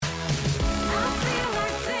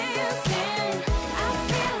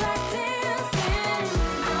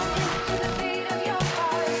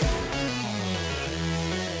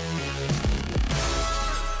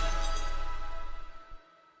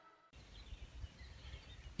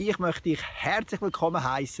Ich möchte dich herzlich willkommen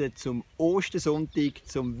heißen zum Ostersonntag,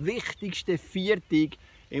 zum wichtigsten Viertag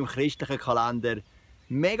im christlichen Kalender.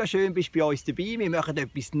 Mega schön, bist du bei uns dabei. Wir machen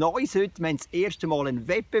etwas Neues heute. Wir haben das erste Mal einen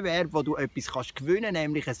Wettbewerb, wo du etwas gewinnen kannst,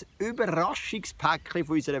 nämlich ein Überraschungspäckchen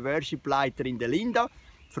von unserer Worship-Leiterin Linda.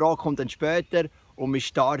 Die Frage kommt dann später und wir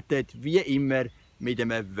starten wie immer mit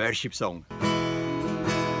einem Worship-Song.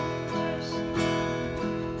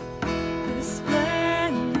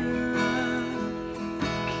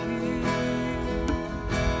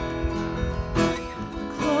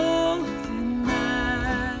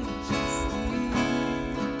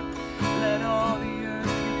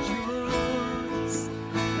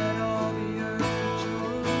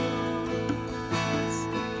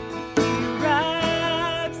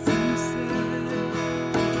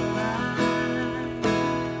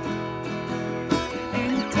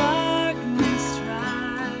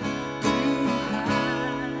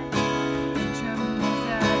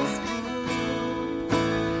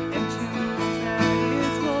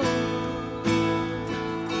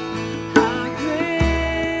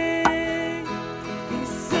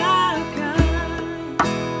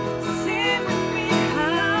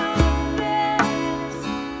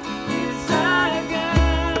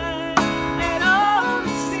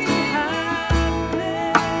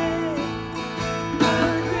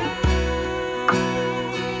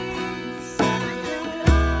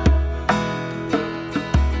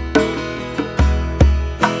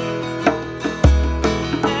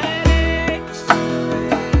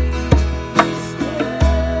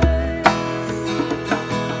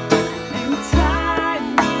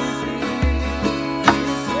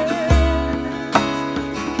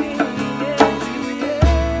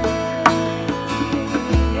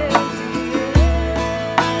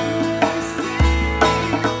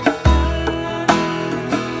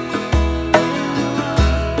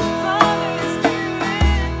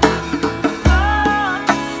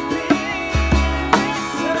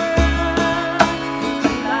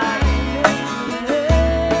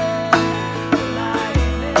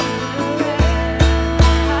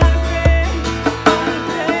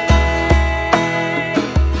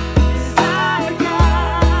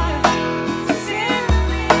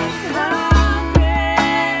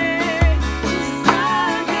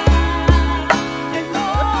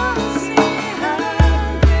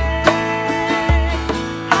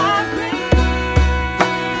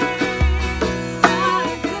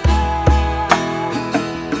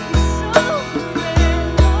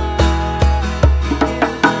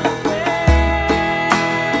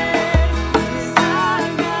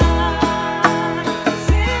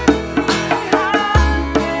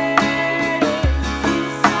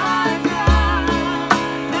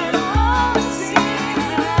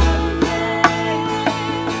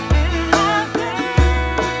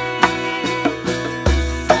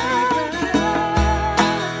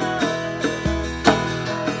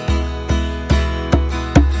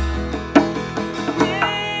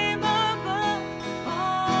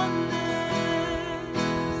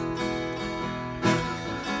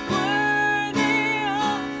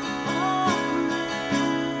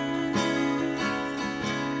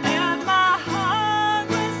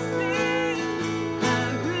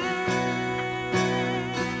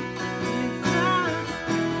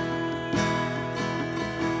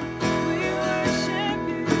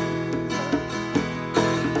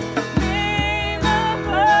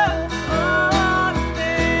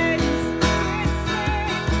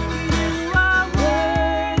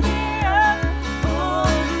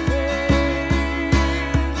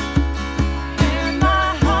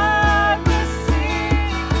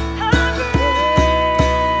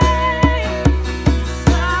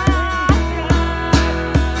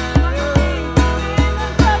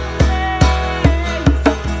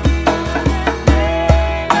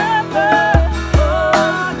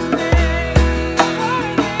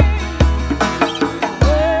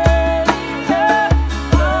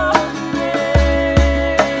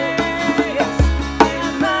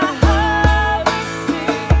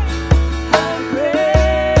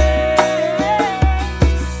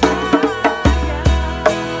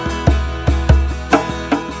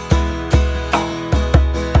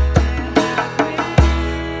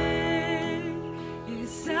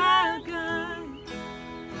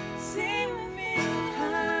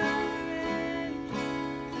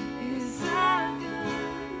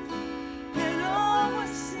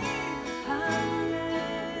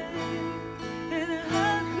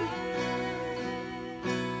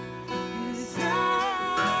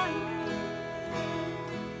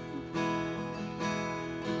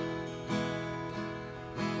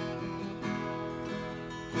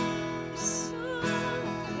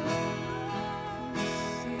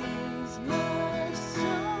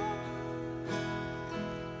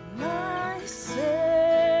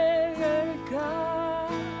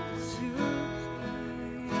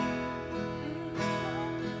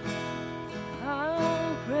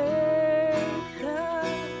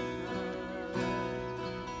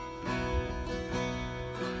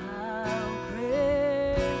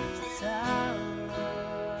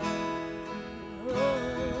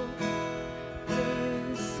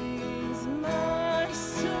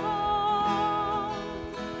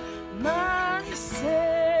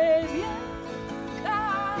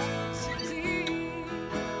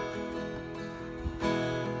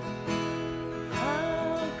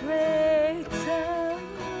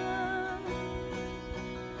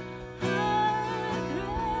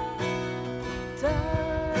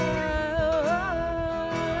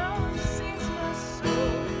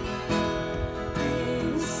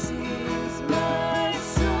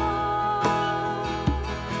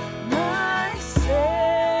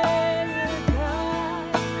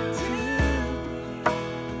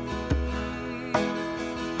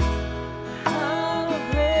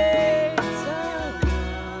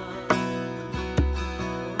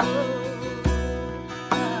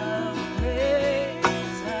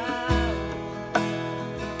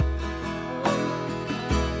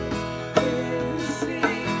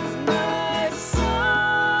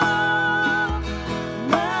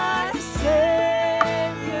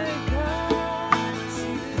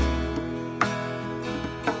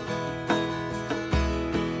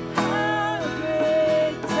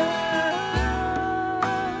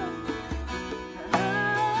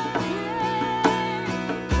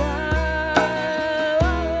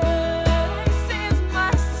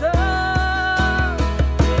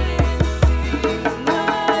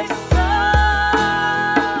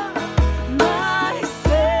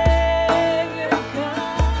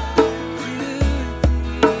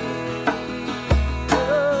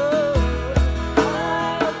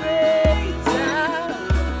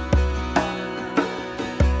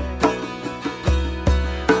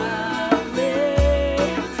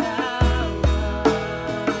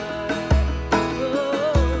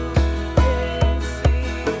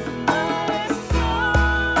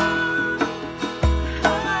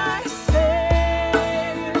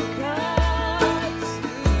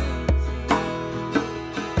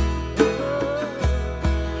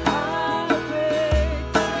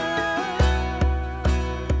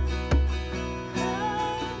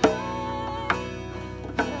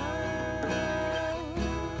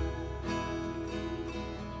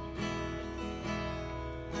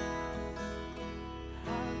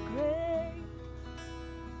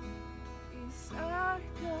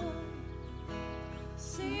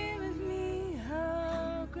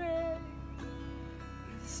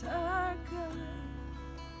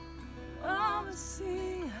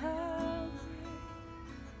 see how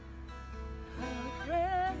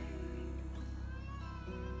great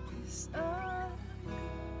is our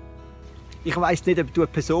Ich weiss nicht, ob du eine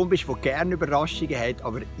Person bist, die gerne Überraschungen hat,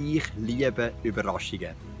 aber ich liebe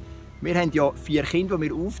Überraschungen. Wir haben ja 4 Kinder, die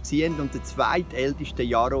wir aufziehen, und der zweitälteste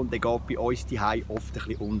Jaron, der geht bei uns zu Hause oft ein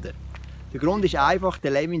bisschen unter. Der Grund ist einfach,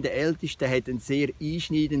 der Levin, der Älteste, hat eine sehr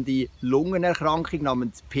einschneidende Lungenerkrankung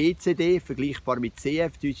namens PCD, vergleichbar mit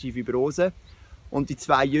CF, deutsche Fibrose. Und die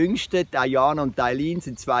 2 Jüngsten, Diana und Dailin,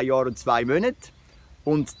 sind 2 Jahre und 2 Monate.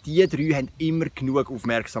 Und die 3 haben immer genug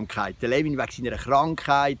Aufmerksamkeit. Der Levin wegen seiner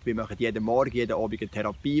Krankheit, wir machen jeden Morgen, jeden Abend eine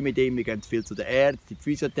Therapie mit ihm, wir gehen viel zu den Ärzten, die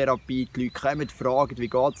Physiotherapie, die Leute kommen, fragen, wie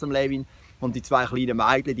geht es dem Levin. Und die 2 kleinen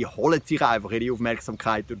Mädchen, die holen sich einfach ihre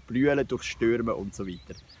Aufmerksamkeit durch Brüllen, durch Stürmen und so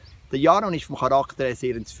weiter. Der Jaron ist vom Charakter her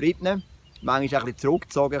sehr zufrieden, manchmal ein bisschen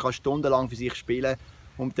zurückgezogen, kann stundenlang für sich spielen.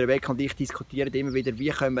 Und Rebecca und ich diskutieren immer wieder, wie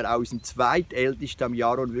können wir auch unserem zweitältesten am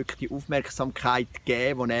Jaron wirklich die Aufmerksamkeit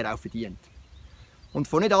geben, die er auch verdient. Und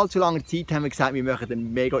vor nicht allzu langer Zeit haben wir gesagt, wir machen eine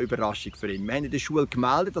mega Überraschung für ihn. Wir haben in der Schule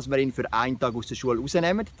gemeldet, dass wir ihn für einen Tag aus der Schule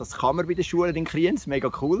rausnehmen. Das kann man bei der Schule in Kriens, mega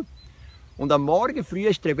cool. Und am Morgen früh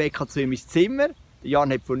ist Rebecca zu ihm ins Zimmer. Der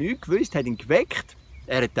Jan hat von nichts gewusst, hat ihn geweckt.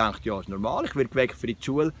 Er hat gedacht, ja, ist normal, ich werde geweckt für die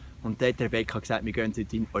Schule. Und dann hat Rebecca gesagt, wir gehen heute in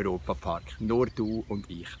den Europapark. Nur du und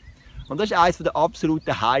ich. Und das ist eines der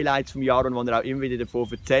absoluten Highlights des Jahres, wo er auch immer wieder davon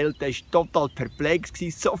erzählt. Er war total perplex,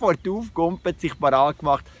 sofort aufgekumpelt, sich parat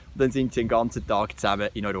gemacht und dann sind sie den ganzen Tag zusammen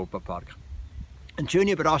in den Europapark. Eine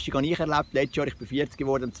schöne Überraschung habe ich erlebt. Letztes Jahr, ich bin 40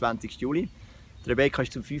 geworden, am 20. Juli. Die Rebecca war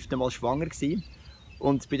zum 5. Mal schwanger.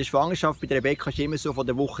 Und bei der Schwangerschaft bei der Rebecca ist immer so, von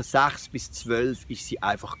der Woche 6 bis 12 ist sie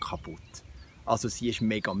einfach kaputt. Also sie ist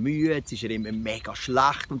mega müde, sie ist immer mega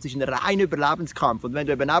schlecht und es ist ein reiner Überlebenskampf. Und wenn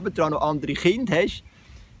du eben nebendran noch andere Kinder hast,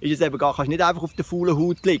 ist es eben gar, kannst nicht einfach auf der faulen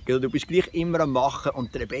Haut liegen. Du bist gleich immer am Machen.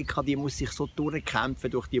 Und die Rebecca, die muss sich so durchkämpfen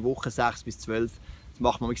durch die Woche 6 bis 12. Das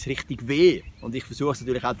macht mir richtig weh. Und ich versuche es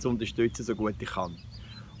natürlich auch zu unterstützen, so gut ich kann.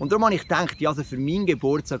 Und darum habe ich gedacht, ja, also für meinen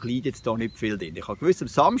Geburtstag liegt jetzt da nicht viel drin. Ich habe gewusst, am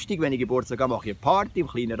Samstag, wenn ich Geburtstag habe, mache ich eine Party im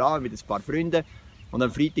kleinen Rahmen mit ein paar Freunden. Und am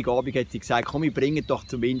Freitagabend hat sie gesagt, komm, wir bringen doch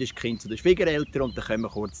zumindest das Kind zu den Schwiegereltern und dann können wir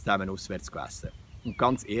kurz zusammen auswärts essen. Und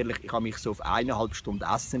ganz ehrlich, ich habe mich so auf 1,5 Stunden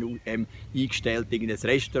Essen eingestellt in ein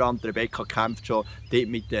Restaurant. Rebecca kämpft schon dort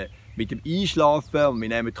mit dem Einschlafen und wir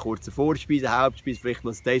nehmen kurz eine Vorspeise, eine Hauptspeise, vielleicht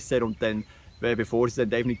noch ein Dessert und dann, bevor sie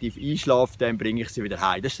dann definitiv einschläft, dann bringe ich sie wieder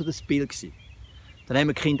heim. Das war so das Bild. Dann haben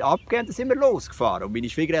wir das Kind abgegeben und dann sind wir losgefahren. Und meine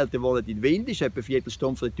Schwiegereltern wohnen in Windisch, etwa 1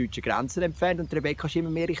 Viertelstunde von der deutschen Grenze entfernt und Rebecca ist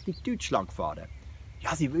immer mehr Richtung Deutschland gefahren.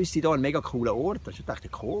 Ja, sie wüsste hier einen mega coolen Ort. Da dachte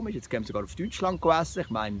ich, komisch, jetzt gehen wir sogar auf Deutschland essen. Ich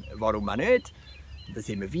meine, warum auch nicht? Und dann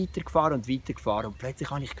sind wir weitergefahren und plötzlich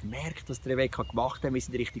habe ich gemerkt, was Rebecca gemacht hat. Wir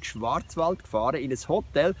sind Richtung Schwarzwald gefahren, in ein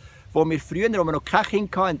Hotel, wo wir früher, als wir noch kein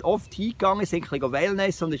Kind hatten, oft hingegangen sind, ein bisschen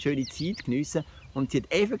Wellness und eine schöne Zeit geniessen. Und sie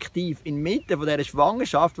hat effektiv inmitten von dieser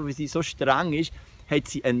Schwangerschaft, wo sie so streng ist, hat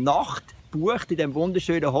sie eine Nacht gebucht in diesem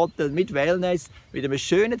wunderschönen Hotel mit Wellness, mit einem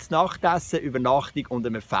schönen Nachtessen, Übernachtung und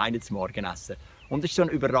einem feinen Morgenessen. Und das war so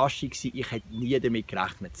eine Überraschung, ich hätte nie damit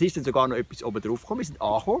gerechnet. Es ist dann sogar noch etwas oben drauf gekommen, wir sind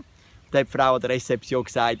angekommen. Da hat die Frau an der Rezeption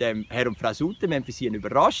gesagt, Herr und Frau Suter, wir haben für Sie eine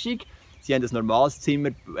Überraschung. Sie haben ein normales Zimmer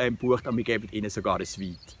gebucht und wir geben Ihnen sogar eine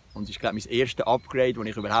Suite. Und das ist, glaube ich, mein erstes Upgrade, das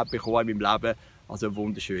ich überhaupt bekomme in meinem Leben. Also eine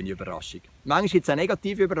wunderschöne Überraschung. Manchmal gibt es auch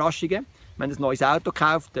negative Überraschungen. Wir haben ein neues Auto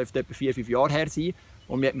gekauft, das dürfte etwa 4-5 Jahre her sein.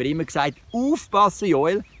 Und mir hat mir immer gesagt, aufpassen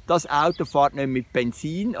Joel, das Auto fährt nicht mit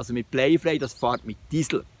Benzin, also mit bleifrei, das fährt mit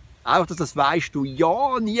Diesel. Einfach, dass das weisst du,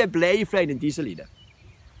 ja, nie bleifrei in den Diesel rein.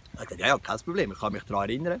 Ich dachte, ja, kein Problem, ich kann mich daran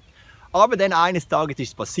erinnern. Aber dann eines Tages ist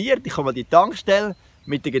es passiert, ich komme an die Tankstelle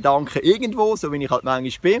mit den Gedanken irgendwo, so wie ich halt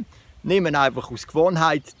manchmal bin, nehme einfach aus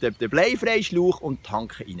Gewohnheit den bleifreien Schlauch und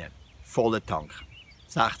tanke rein. Vollen Tank.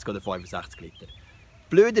 60 oder 65 Liter.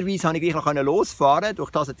 Blöderweise konnte ich gleich noch losfahren,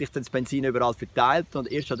 durch das hat sich das Benzin überall verteilt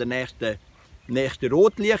und erst an der nächsten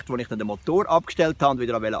Rotlicht, wo ich dann den Motor abgestellt habe und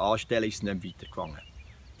wieder anstellen wollte, ist es nicht weitergegangen.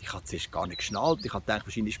 Ich habe zuerst gar nicht geschnallt, ich habe gedacht,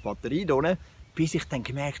 wahrscheinlich ist die Batterie da, bis ich dann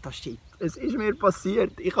gemerkt habe, shit, es ist mir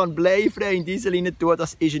passiert. Ich kann bleifrei in Diesel rein tun,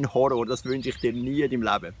 das ist ein Horror, das wünsche ich dir nie in deinem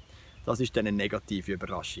Leben. Das ist dann eine negative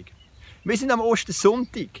Überraschung. Wir sind am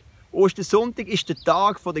Ostersonntag. Ostersonntag ist der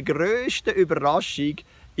Tag der grössten Überraschung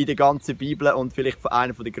in der ganzen Bibel und vielleicht von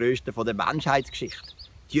einer der grössten der Menschheitsgeschichte.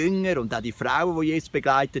 Die Jünger und auch die Frauen, die Jesus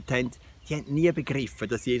begleitet haben, die haben nie begriffen,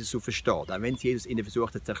 dass Jesus aufersteht. Auch wenn Jesus ihnen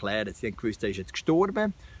versucht hat zu erklären, sie haben gewusst, er ist jetzt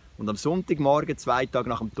gestorben. Und am Sonntagmorgen, 2 Tage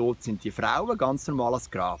nach dem Tod, sind die Frauen ganz normal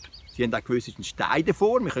ans Grab. Sie haben auch gewusst, es ist ein Stein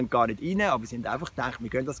davor, wir können gar nicht rein, aber sie haben einfach gedacht, wir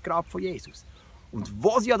gehen ans Grab von Jesus. Und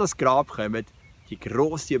wo sie an das Grab kommen, die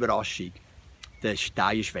grosse Überraschung, der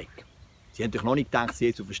Stein ist weg. Sie haben natürlich noch nicht gedacht, dass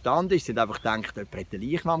Jesus verstanden ist. Sie haben einfach gedacht, jemand hat den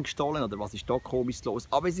Leichnam gestohlen oder was ist da komisch los.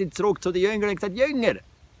 Aber sie sind zurück zu den Jüngern und haben gesagt, Jünger,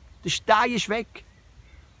 der Stein ist weg.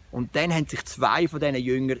 Und dann haben sich zwei von diesen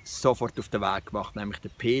Jüngern sofort auf den Weg gemacht, nämlich der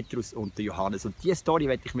Petrus und der Johannes. Und diese Story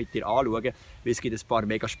werde ich mit dir anschauen, weil es gibt ein paar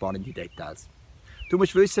mega spannende Details. Du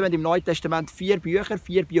musst wissen, wir haben im Neuen Testament 4 Bücher,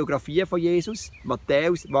 4 Biografien von Jesus.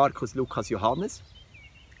 Matthäus, Markus, Lukas, Johannes.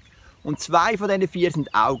 Und 2 von diesen 4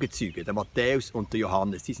 sind Augenzeugen, der Matthäus und der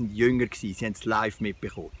Johannes. Sie sind Jünger gewesen, sie haben es live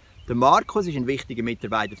mitbekommen. Der Markus ist ein wichtiger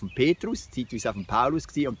Mitarbeiter von Petrus, zeitweise auch von Paulus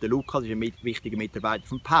gewesen, und der Lukas ist ein wichtiger Mitarbeiter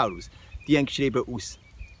von Paulus. Die haben geschrieben aus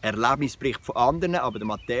Erlebnisbericht von anderen, aber der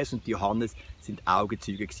Matthäus und der Johannes sind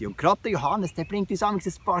Augenzeugen gewesen. Und gerade der Johannes, der bringt uns ein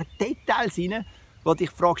paar Details rein, wo du dich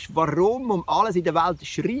fragst, warum um alles in der Welt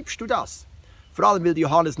schreibst du das? Vor allem, weil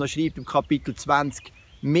Johannes noch schreibt im Kapitel 20,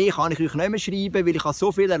 mehr kann ich euch nicht mehr schreiben, weil ich habe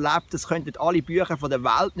so viel erlebt, das könnten alle Bücher von der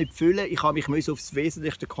Welt nicht füllen. Ich habe mich aufs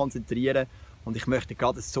Wesentlichste konzentrieren und ich möchte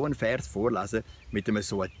gerade so einen Vers vorlesen mit einem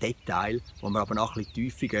so einem Detail, wo wir aber noch ein bisschen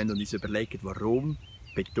tiefer gehen und uns überlegen, warum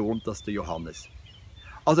betont das der Johannes.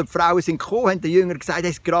 Also die Frauen sind gekommen, haben den Jüngern gesagt,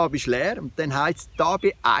 das Grab ist leer. Und dann heisst es, da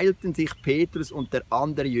beeilten sich Petrus und der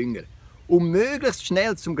andere Jünger, um möglichst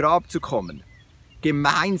schnell zum Grab zu kommen.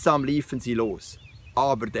 Gemeinsam liefen sie los.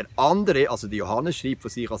 Aber der andere, also der Johannes schreibt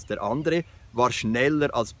von sich als der andere, war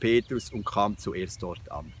schneller als Petrus und kam zuerst dort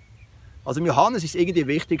an. Also dem Johannes ist es irgendwie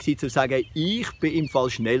wichtig zu sagen, ich bin im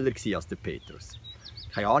Fall schneller als der Petrus.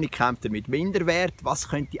 Keine Ahnung, kämpft er mit Minderwert? Was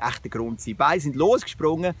könnte echt der Grund sein? Beide sind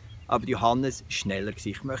losgesprungen, aber Johannes war schneller.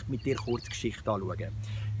 Ich möchte mit dir kurz die Geschichte anschauen.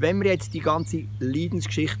 Wenn wir jetzt die ganze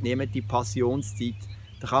Leidensgeschichte nehmen, die Passionszeit,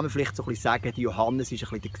 dann kann man vielleicht so ein bisschen sagen, Johannes war ein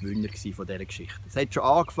bisschen der Gewinner von dieser Geschichte. Es hat schon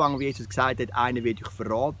angefangen, wie Jesus gesagt hat, einer wird euch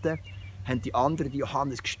verraten. Haben die anderen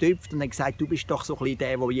Johannes gestüpft und haben gesagt, du bist doch so ein bisschen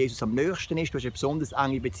der, der Jesus am nächsten ist. Du hast eine besonders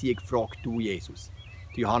enge Beziehung, frag du Jesus.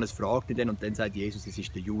 Der Johannes fragt ihn dann und dann sagt Jesus, es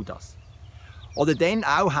ist der Judas. Oder dann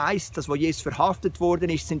auch heisst, dass, wo Jesus verhaftet worden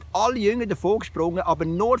ist, sind alle Jünger davon gesprungen, aber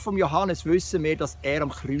nur vom Johannes wissen wir, dass er am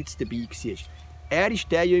Kreuz dabei war. Er war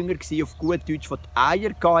der Jünger, auf gut Deutsch, der die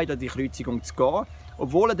Eier hatte, an die Kreuzigung zu gehen,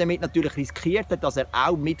 obwohl er damit natürlich riskiert hat, dass er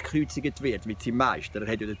auch mitgekreuzigt wird, wie sein Meister.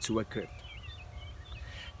 Er hat ja dazugehört.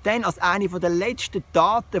 Dann, als eine der letzten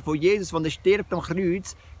Taten von Jesus, als er stirbt am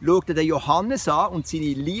Kreuz, schaut er den Johannes an und seine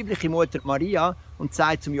liebliche Mutter Maria und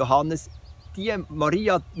sagt zum Johannes, die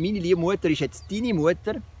Maria, meine liebe Mutter, ist jetzt deine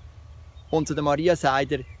Mutter. Und zu der Maria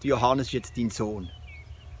sagt er, der Johannes ist jetzt dein Sohn.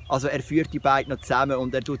 Also er führt die beiden noch zusammen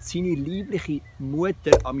und er tut seine liebliche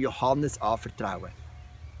Mutter am Johannes anvertrauen.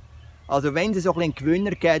 Also wenn es so ein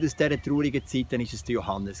Gewinner geht aus dieser traurigen Zeit, dann war es der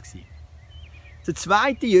Johannes. Der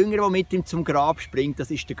zweite Jünger, der mit ihm zum Grab springt,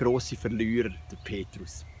 das ist der grosse Verlierer, der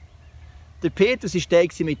Petrus. Der Petrus war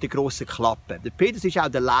der mit der grossen Klappe. Der Petrus war auch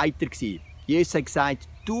der Leiter. Jesus hat gesagt,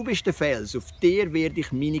 du bist der Fels, auf dir werde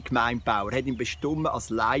ich meine Gemeinde bauen. Er hat ihn bestimmt als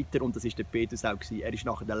Leiter und das war der Petrus auch. Er ist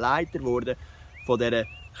nachher der Leiter geworden von dieser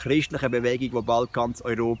christlichen Bewegung, die bald ganz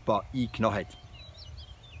Europa eingenommen hat.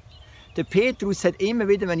 Der Petrus hat immer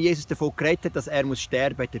wieder, wenn Jesus davon geredet hat, dass er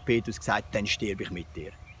sterben muss, hat der Petrus gesagt, dann sterbe ich mit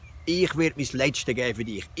dir. Ich werde mein Letztes geben für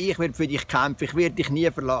dich. Ich werde für dich kämpfen. Ich werde dich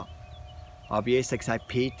nie verlassen. Aber Jesus hat gesagt,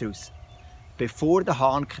 Petrus, bevor der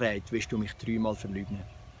Hahn kräht, wirst du mich 3-mal verleugnen.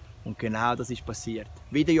 Und genau das ist passiert.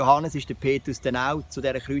 Wie der Johannes ist der Petrus dann auch zu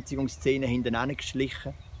dieser Kreuzigungsszene hinten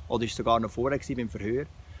geschlichen. Oder ist sogar noch vorher beim Verhör.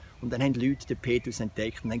 Und dann haben die Leute den Petrus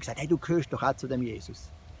entdeckt und haben gesagt, hey, du gehörst doch auch zu dem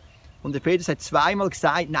Jesus. Und der Petrus hat 2-mal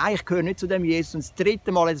gesagt, nein, ich gehöre nicht zu dem Jesus. Und das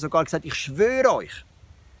 3. Mal hat er sogar gesagt, ich schwöre euch.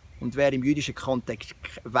 Und wer im jüdischen Kontext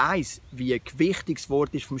weiss, wie ein wichtiges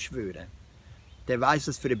Wort ist vom Schwören, der weiss,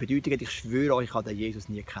 was das für eine Bedeutung hat. Ich schwöre euch, ich habe den Jesus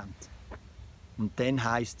nie gekannt. Und dann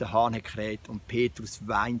heisst, der Hahn hat gekräht und Petrus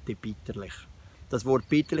weinte bitterlich. Das Wort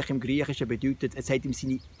bitterlich im Griechischen bedeutet, es hat ihm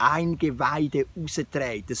seine Eingeweide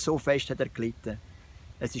rausgetragen. So fest hat er gelitten.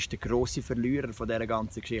 Es ist der grosse Verlierer von dieser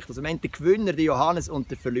ganzen Geschichte. Also wir haben den Gewinner, den Johannes,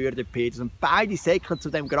 und den Verlierer, den Petrus. Und beide säckeln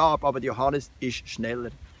zu dem Grab, aber der Johannes ist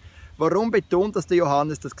schneller. Warum betont das der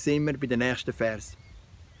Johannes? Das sehen wir bei den nächsten Vers.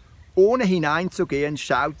 Ohne hineinzugehen,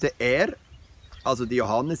 schaute er, also der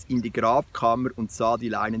Johannes, in die Grabkammer und sah die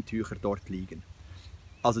Leinentücher dort liegen.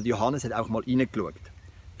 Also der Johannes hat auch mal reingeschaut.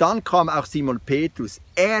 Dann kam auch Simon Petrus.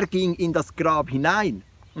 Er ging in das Grab hinein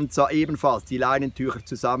und sah ebenfalls die Leinentücher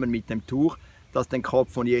zusammen mit dem Tuch, das den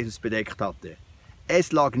Kopf von Jesus bedeckt hatte.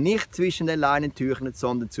 Es lag nicht zwischen den Leinentüchern,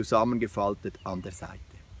 sondern zusammengefaltet an der Seite.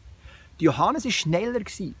 Johannes war schneller,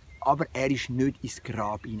 aber er ist nicht ins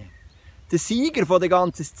Grab hinein. Der Sieger der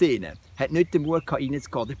ganzen Szene hat nicht den Mut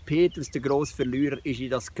reinzugehen. Der Petrus, der grosse Verlierer, ist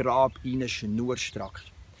in das Grab hinein schnurstracks.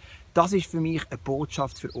 Das ist für mich eine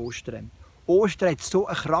Botschaft für Ostern. Ostern hat so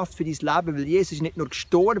eine Kraft für dein Leben, weil Jesus ist nicht nur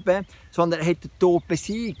gestorben, sondern er hat den Tod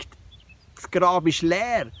besiegt. Das Grab ist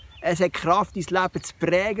leer. Es hat Kraft, dein Leben zu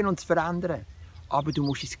prägen und zu verändern. Aber du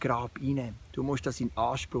musst ins Grab rein. Du musst das in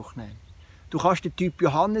Anspruch nehmen. Du kannst der Typ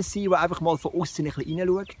Johannes sein, der einfach mal von außen ein bisschen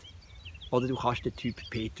reinschaut. Oder du kannst der Typ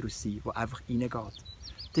Petrus sein, der einfach reingeht.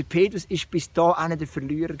 Der Petrus war bis dahin einer der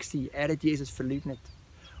Verlierer. Er hat Jesus verleugnet.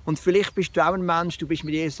 Und vielleicht bist du auch ein Mensch, du bist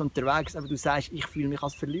mit Jesus unterwegs, aber du sagst, ich fühle mich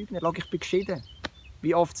als Verleugner. Schau, ich bin geschieden.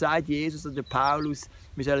 Wie oft sagt Jesus oder Paulus,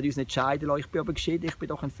 wir sollen uns nicht scheiden lassen, ich bin aber geschieden, ich bin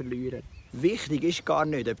doch ein Verlierer. Wichtig ist gar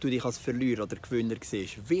nicht, ob du dich als Verlierer oder Gewinner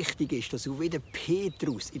siehst. Wichtig ist, dass du wie der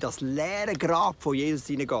Petrus in das leere Grab von Jesus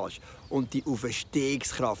hineingehst und die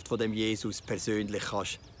Auferstehungskraft von dem Jesus persönlich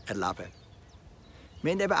kannst erleben.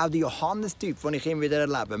 Wir haben eben auch den Johannes-Typ, den ich immer wieder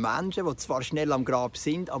erlebe. Menschen, die zwar schnell am Grab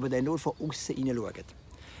sind, aber dann nur von außen hineinschauen.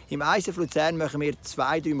 Im ISF Luzern machen wir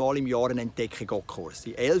 2-3 Mal im Jahr einen Entdecken-Gott-Kurs.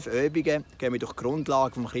 In 11 Übungen gehen wir durch die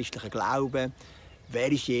Grundlagen des christlichen Glaubens.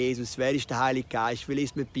 Wer ist Jesus? Wer ist der Heilige Geist? Wie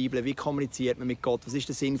liest man die Bibel? Wie kommuniziert man mit Gott? Was ist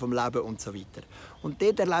der Sinn des Lebens? Und so weiter. Und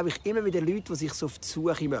dort erlebe ich immer wieder Leute, die sich so auf die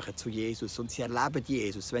Suche machen zu Jesus. Und sie erleben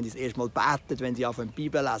Jesus, wenn sie das erste Mal beten, wenn sie anfangen die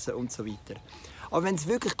Bibel lesen und so weiter. Aber wenn es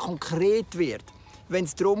wirklich konkret wird, wenn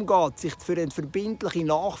es darum geht, sich für eine verbindliche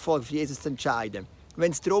Nachfolge von Jesus zu entscheiden,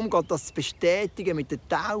 wenn es darum geht, das zu bestätigen mit der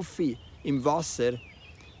Taufe im Wasser,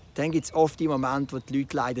 dann gibt es oft die Momente, wo die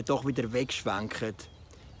Leute leider doch wieder wegschwenken,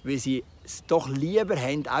 weil sie es doch lieber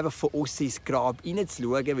haben, einfach von außen ins Grab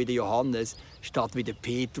hineinzuschauen, wie der Johannes, statt wie der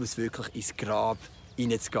Petrus wirklich ins Grab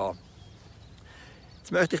hineinzugehen.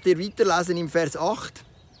 Jetzt möchte ich dir weiterlesen im Vers 8.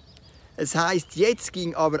 Es heißt: Jetzt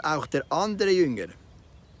ging aber auch der andere Jünger,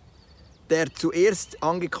 der zuerst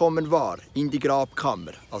angekommen war, in die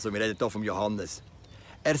Grabkammer. Also wir reden hier vom Johannes.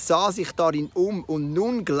 Er sah sich darin um und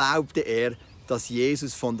nun glaubte er, dass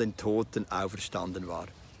Jesus von den Toten auferstanden war.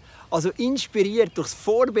 Also inspiriert durch das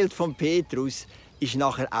Vorbild von Petrus ist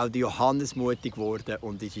nachher auch der Johannes mutig geworden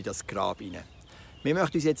und ist in das Grab hinein. Wir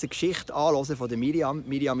möchten uns jetzt eine Geschichte anhören von der Miriam.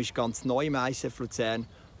 Miriam ist ganz neu im ISF Luzern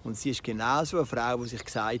und sie ist genauso eine Frau, die sich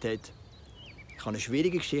gesagt hat, ich habe eine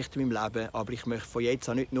schwierige Geschichte in meinem Leben, aber ich möchte von jetzt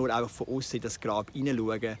an nicht nur einfach von außen in das Grab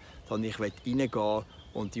hineinschauen, sondern ich will hineingehen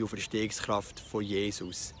und die Auferstehungskraft von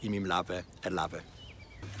Jesus in meinem Leben erleben.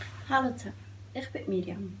 Hallo zusammen, ich bin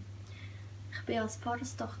Miriam. Ich bin als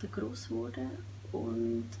Pfarrerstochter gross geworden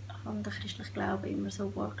und habe den christlichen Glauben immer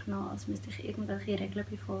so wahrgenommen, als müsste ich irgendwelche Regeln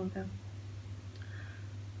befolgen.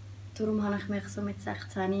 Darum habe ich mich so mit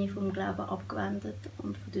 16 vom Glauben abgewendet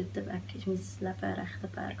und von dort weg ist mein Leben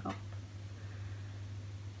recht bergab.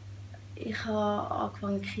 Ich habe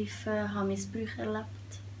angefangen zu kiffen, habe Missbrauch erlebt,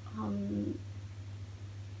 habe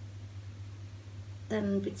dann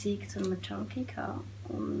eine Beziehung zu einem Junkie gehabt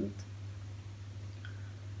und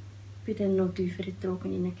bin dann noch tiefer in die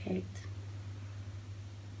Drogen hineingefallen.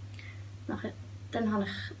 Dann habe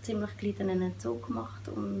ich ziemlich gleich einen Entzug gemacht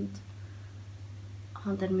und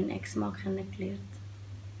habe dann meinen Ex-Mann kennengelernt.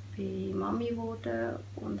 Bin Mami geworden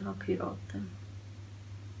und habe geheiratet.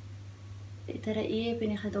 In dieser Ehe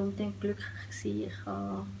bin ich nicht unbedingt glücklich gewesen. Ich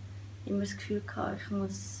hatte immer das Gefühl, ich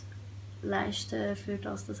muss leisten für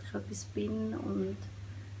das, dass ich etwas bin und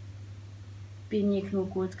bin nie genug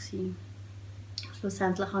gut gewesen.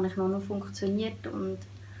 Schlussendlich habe ich noch funktioniert und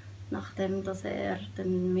nachdem dass er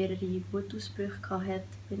dann mehrere Wutausbrüche hatte,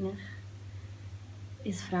 bin ich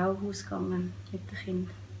ins Frauenhaus gegangen mit dem Kind.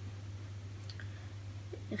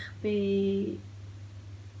 Ich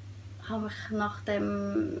habe mich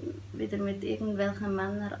nachdem wieder mit irgendwelchen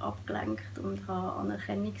Männern abgelenkt und habe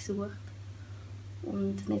Anerkennung gesucht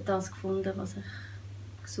und nicht das gefunden, was ich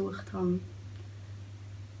gesucht habe.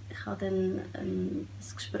 Ich hatte dann ein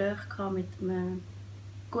Gespräch mit einem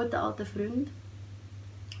guten alten Freund,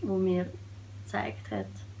 der mir gezeigt hat,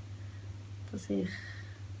 dass ich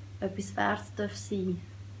etwas wert sein darf, dass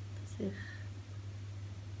ich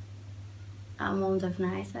auch mal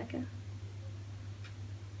Nein sagen darf.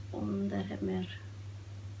 Und er hat mir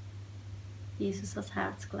Jesus ans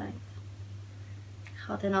Herz gelegt. Ich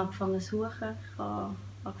habe dann angefangen zu suchen, ich habe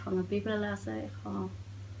angefangen die Bibel zu lesen, ich habe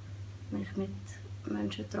mich mit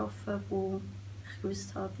Menschen getroffen, wo ich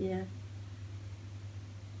gewusst habe, die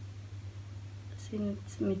sind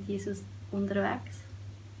mit Jesus unterwegs.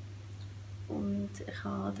 Und ich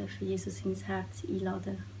durfte Jesus ins Herz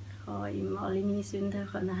einladen. Ich konnte ihm alle meine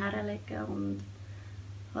Sünden herlegen und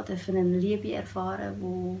durfte eine Liebe erfahren,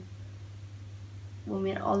 wo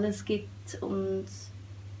mir alles gibt. Und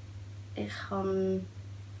ich kann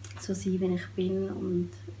so sein, wie ich bin. Und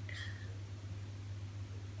ich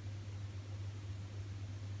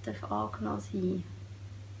darf angenommen sein.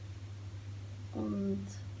 Und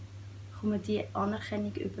bekomme die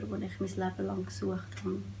Anerkennung über, die ich mein Leben lang gesucht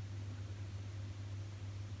habe.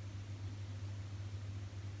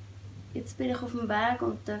 Jetzt bin ich auf dem Weg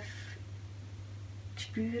und darf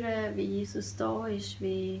spüren, wie Jesus da ist,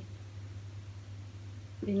 wie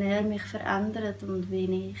er mich verändert und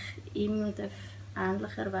wie ich ihm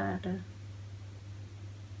ähnlicher werden darf.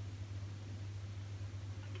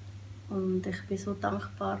 Und ich bin so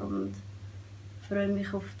dankbar und freue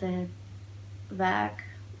mich auf den Weg,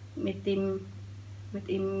 mit ihm mein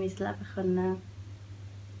Leben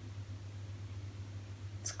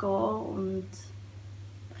zu gehen und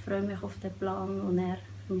freue mich auf den Plan, den er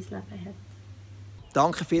für mein Leben hat.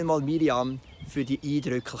 Danke vielmals, Miriam, für die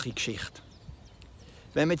eindrückliche Geschichte.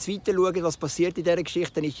 Wenn wir jetzt weiter schauen, was passiert in dieser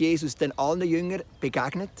Geschichte, dann ist Jesus dann allen Jüngern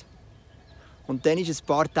begegnet. Und dann war es ein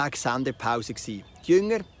paar Tage Sendepause. Die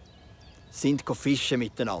Jünger sind fischen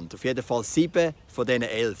miteinander. Auf jeden Fall 7 von diesen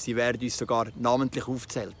 11. Sie werden uns sogar namentlich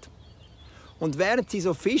aufgezählt. Und während sie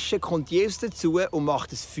so fischen, kommt Jesus dazu und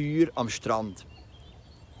macht ein Feuer am Strand.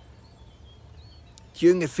 Die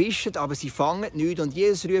Jünger fischen, aber sie fangen nichts. Und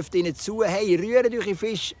Jesus ruft ihnen zu: Hey, rührt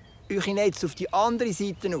eure Netze auf die andere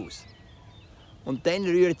Seite aus. Und dann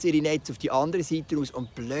rühren sie ihre Netze auf die andere Seite aus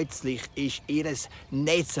und plötzlich ist ihr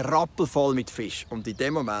Netz rappelvoll mit Fisch. Und in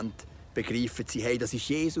dem Moment begreifen sie, hey, das ist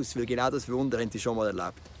Jesus, weil genau das Wunder haben sie schon mal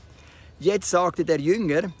erlebt. Jetzt sagte der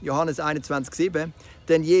Jünger, Johannes 21,7,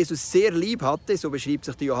 den Jesus sehr lieb hatte, so beschreibt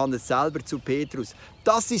sich der Johannes selber zu Petrus: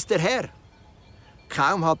 Das ist der Herr.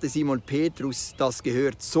 Kaum hatte Simon Petrus das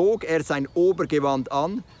gehört, zog er sein Obergewand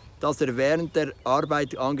an, das er während der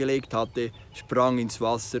Arbeit angelegt hatte, sprang ins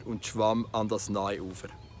Wasser und schwamm an das nahe Ufer.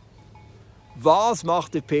 Was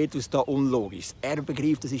machte Petrus da Unlogisches? Er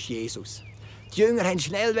begreift, das ist Jesus. Die Jünger wollten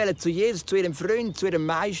schnell zu Jesus, zu ihrem Freund, zu ihrem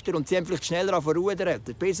Meister, und sie haben vielleicht schneller rudern.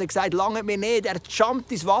 Der Petrus hat gesagt: Lange mir nicht, er jumpt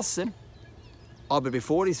ins Wasser. Aber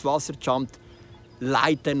bevor er ins Wasser jumpt,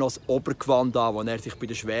 leitet er noch das Obergewand an, das er sich bei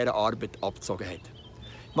der schweren Arbeit abgezogen hat.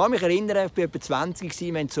 Ich kann mich erinnern, ich war etwa 20,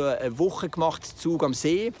 wir haben so eine Woche gemacht, Zug am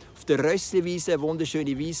See, auf der Rössliwiese, eine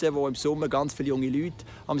wunderschöne Wiese, wo im Sommer ganz viele junge Leute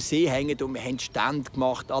am See hängen, und wir haben Stände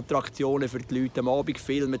gemacht, Attraktionen für die Leute, am Abend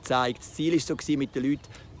Filme gezeigt. Das Ziel war so, mit den Leuten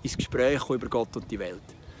ins Gespräch über Gott und die Welt.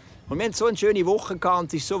 Und wir hatten so eine schöne Woche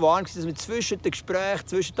und es war so warm, dass wir zwischen den Gesprächen,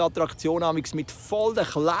 zwischen den Attraktionen mit vollen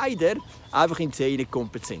Kleidern einfach in die See gekommen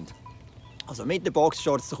sind. Also mit der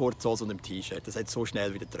Boxshorts, der Kurzhose und dem T-Shirt. Das hat so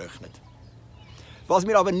schnell wieder getrocknet. Was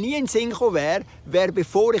mir aber nie in den Sinn gekommen wäre,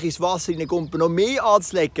 bevor ich ins Wasser hineinkomme, noch mehr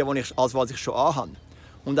anzulegen, als was ich schon anhabe.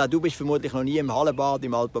 Und auch du bist vermutlich noch nie im Hallenbad,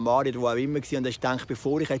 im Alpenmare oder wo auch immer gewesen, und hast gedacht,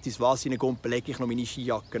 bevor ich jetzt ins Wasser hineinkomme, lege ich noch meine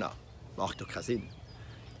Skijacke an. Macht doch keinen Sinn.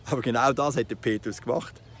 Aber genau das hat der Petrus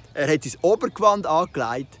gemacht. Er hat sein Obergewand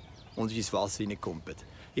angelegt und ist ins Wasser hineingekommen.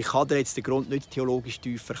 Ich kann dir jetzt den Grund nicht theologisch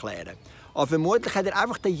tief erklären. Aber vermutlich hat er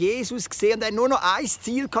einfach den Jesus gesehen und er hat nur noch ein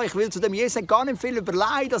Ziel gehabt. Ich will zu dem Jesus gar nicht viel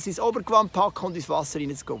überlegen, dass er sein Obergewand packen und ins Wasser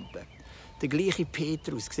hineinzukommen. Der gleiche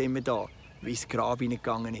Petrus sehen wir hier, wie ins Grab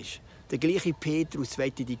hineingegangen ist. Der gleiche Petrus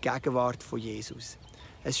will in die Gegenwart von Jesus.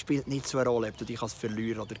 Es spielt nicht so eine Rolle, ob du dich als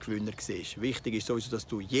Verlierer oder Gewinner siehst. Wichtig ist sowieso, dass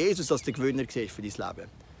du Jesus als den Gewinner siehst für dein Leben.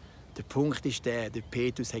 Der Punkt ist der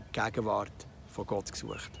Petrus hat die Gegenwart von Gott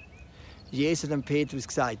gesucht. Jesus hat Petrus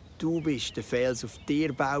gesagt: Du bist der Fels, auf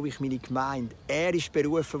dir baue ich meine Gemeinde. Er ist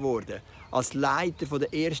berufen worden als Leiter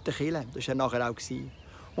der ersten Kirche. Das war er nachher auch.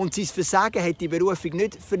 Und sein Versagen hat die Berufung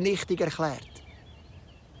nicht vernichtig erklärt.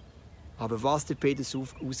 Aber was der Petrus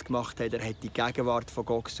ausgemacht hat, er hat die Gegenwart von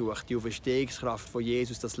Gott gesucht, die Auferstehungskraft von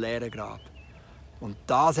Jesus, das leere Grab. Und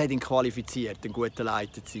das hat ihn qualifiziert, ein guter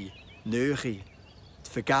Leiter zu sein. Nähe, die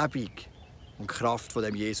Vergebung und die Kraft von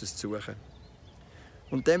dem Jesus zu suchen.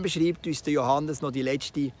 Und dann beschreibt uns der Johannes noch die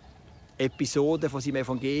letzte Episode von seinem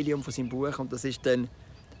Evangelium, von seinem Buch. Und das ist dann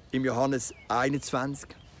im Johannes 21,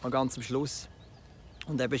 am ganz am Schluss.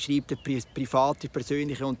 Und er beschreibt eine private,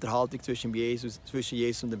 persönliche Unterhaltung zwischen Jesus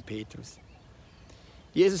und dem Petrus.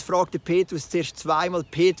 Jesus fragte Petrus zuerst zweimal: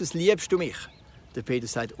 Petrus, liebst du mich? Der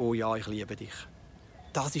Petrus sagt: Oh ja, ich liebe dich.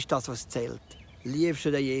 Das ist das, was zählt. Liebst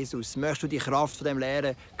du den Jesus? Möchtest du die Kraft von dem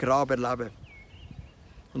leeren Grab erleben?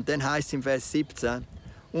 Und dann heißt es im Vers 17: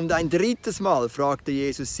 Und ein drittes Mal fragte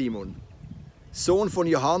Jesus Simon: Sohn von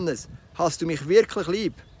Johannes, hast du mich wirklich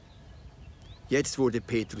lieb? Jetzt wurde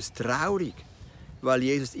Petrus traurig, weil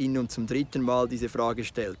Jesus ihn nun zum dritten Mal diese Frage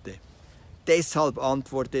stellte. Deshalb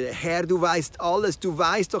antwortete er: Herr, du weißt alles, du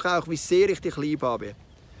weißt doch auch, wie sehr ich dich lieb habe.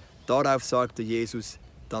 Darauf sagte Jesus: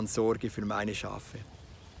 Dann sorge für meine Schafe.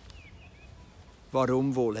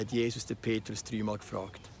 Warum wohl, hat Jesus den Petrus 3-mal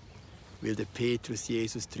gefragt? Weil der Petrus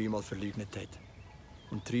Jesus 3-mal verleugnet hat.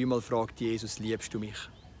 Und 3-mal fragt Jesus: Liebst du mich?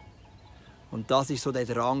 Und das ist so der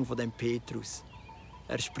Drang von dem Petrus.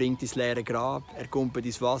 er springt ins leere Grab, er kumpelt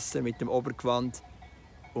ins Wasser mit dem Obergewand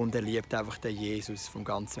und er liebt einfach den Jesus vom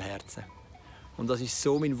ganzen Herzen. Und das ist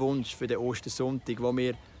so mein Wunsch für den Ostersonntag, wo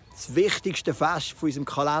wir das wichtigste Fest von unserem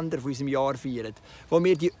Kalender, von unserem Jahr feiern, wo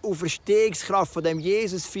wir die Auferstehungskraft von dem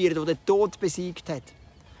Jesus feiern, der den Tod besiegt hat.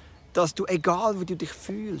 Dass du, egal wie du dich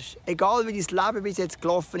fühlst, egal wie dein Leben bis jetzt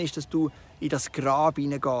gelaufen ist, dass du in das Grab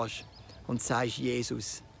hineingehst und sagst,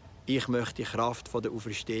 Jesus, ich möchte die Kraft von der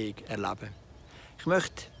Auferstehung erleben. Ich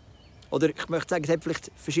möchte sagen, es gibt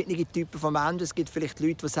vielleicht verschiedene Typen von Menschen. Es gibt vielleicht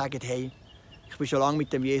Leute, die sagen, hey, ich bin schon lange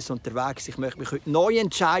mit dem Jesus unterwegs, ich möchte mich heute neu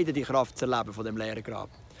entscheiden, die Kraft zu erleben von dem leeren Grab.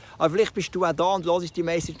 Aber vielleicht bist du auch da und hörst die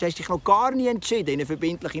Message und hast dich noch gar nie entschieden, in eine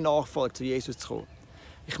verbindliche Nachfolge zu Jesus zu kommen.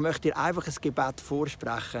 Ich möchte dir einfach ein Gebet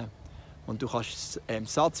vorsprechen und du kannst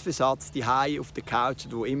Satz für Satz daheim auf der Couch,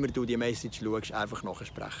 wo immer du die Message schaust, einfach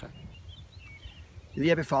nachsprechen.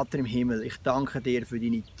 Lieber Vater im Himmel, ich danke dir für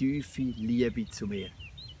deine tiefe Liebe zu mir.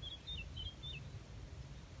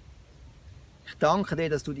 Ich danke dir,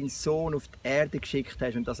 dass du deinen Sohn auf die Erde geschickt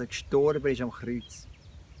hast und dass er gestorben ist am Kreuz.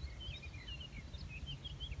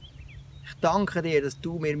 Ich danke dir, dass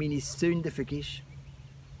du mir meine Sünden vergisst.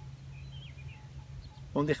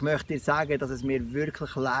 Und ich möchte dir sagen, dass es mir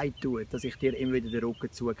wirklich leid tut, dass ich dir immer wieder den Rücken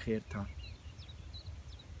zugekehrt habe.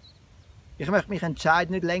 Ich möchte mich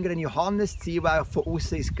entscheiden, nicht länger ein Johannes zu sein, der von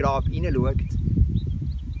außen ins Grab hineinschaut,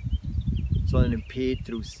 sondern ein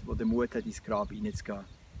Petrus, der den Mut hat, ins Grab hineinzugehen.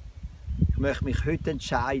 Ich möchte mich heute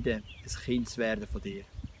entscheiden, ein Kind zu werden von dir.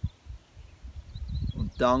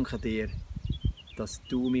 Und danke dir, dass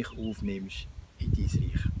du mich aufnimmst in dein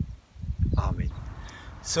Reich. Amen.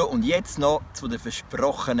 So, und jetzt noch zu der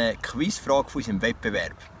versprochenen Quizfrage von unserem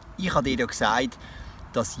Wettbewerb. Ich habe dir ja gesagt,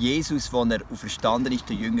 dass Jesus, als er auferstanden ist,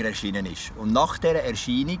 den Jüngern erschienen ist. Und nach dieser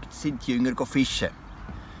Erscheinung sind die Jünger fischen.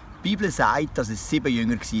 Die Bibel sagt, dass es 7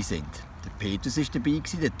 Jünger waren. Der Petrus war dabei,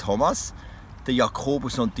 der Thomas, der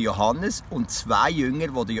Jakobus und der Johannes und 2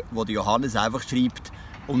 Jünger, die der Johannes einfach schreibt,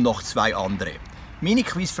 und noch 2 andere. Meine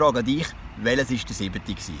Quizfrage an dich, welches war der 7.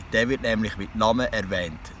 gewesen? Der wird nämlich mit Namen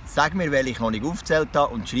erwähnt. Sag mir, welchen ich noch nicht aufgezählt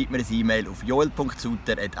habe und schreib mir eine E-Mail auf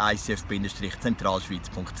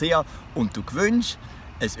joel.suter@icf-zentralschweiz.ch und du gewünscht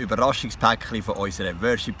ein Überraschungspäckchen von unserer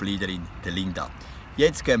Worship-Leaderin, der Linda.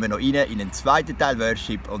 Jetzt gehen wir noch rein in den zweiten Teil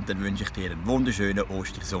Worship und dann wünsche ich dir einen wunderschönen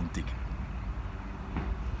Ostersonntag.